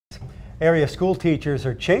Area school teachers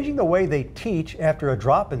are changing the way they teach after a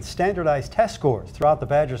drop in standardized test scores throughout the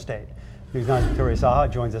Badger State. News 9's Victoria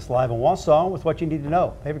Saha joins us live in Wausau with what you need to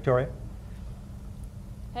know. Hey, Victoria.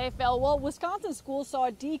 Hey, Phil. Well, Wisconsin schools saw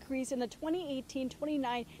a decrease in the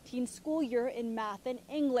 2018-2019 school year in math and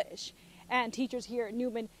English. And teachers here at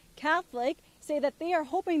Newman Catholic say that they are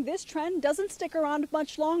hoping this trend doesn't stick around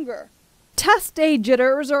much longer. Test day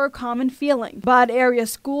jitters are a common feeling, but area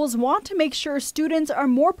schools want to make sure students are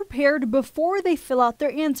more prepared before they fill out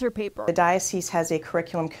their answer paper. The diocese has a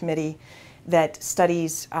curriculum committee that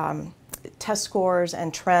studies test scores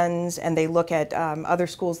and trends, and they look at other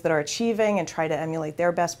schools that are achieving and try to emulate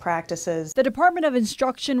their best practices. The Department of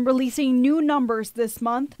Instruction releasing new numbers this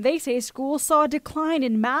month. They say schools saw a decline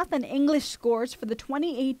in math and English scores for the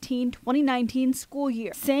 2018-2019 school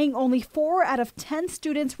year, saying only 4 out of 10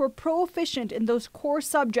 students were proficient in those core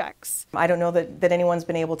subjects. I don't know that anyone's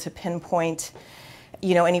been able to pinpoint,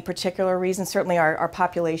 any particular reason. Certainly our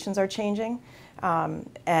populations are changing,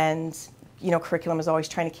 and curriculum is always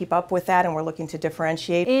trying to keep up with that, and we're looking to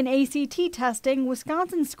differentiate. In ACT testing,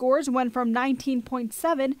 Wisconsin scores went from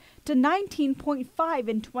 19.7 to 19.5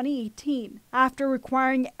 in 2018, after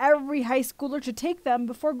requiring every high schooler to take them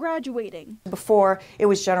before graduating. Before, it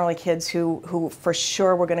was generally kids who for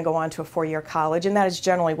sure were going to go on to a 4-year college, and that is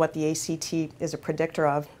generally what the ACT is a predictor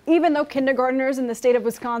of. Even though kindergartners in the state of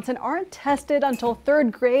Wisconsin aren't tested until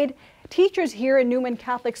 3rd grade, teachers here at Newman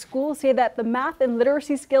Catholic School say that the math and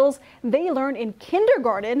literacy skills they learn in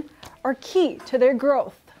kindergarten are key to their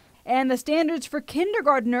growth. And the standards for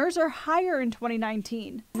kindergartners are higher in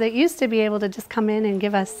 2019. They used to be able to just come in and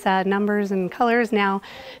give us numbers and colors. Now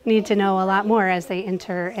need to know a lot more as they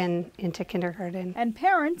enter into kindergarten. And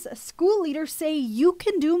parents, school leaders say you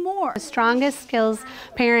can do more. The strongest skills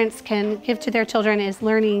parents can give to their children is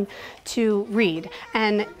learning to read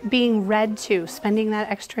and being read to, spending that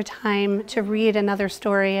extra time to read another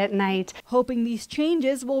story at night. Hoping these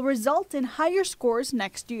changes will result in higher scores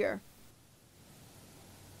next year.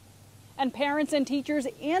 And parents and teachers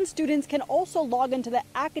and students can also log into the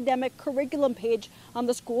academic curriculum page on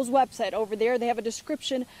the school's website. Over there, they have a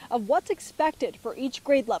description of what's expected for each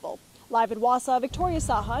grade level. Live in Wausau, Victoria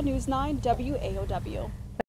Saha, News 9 WAOW.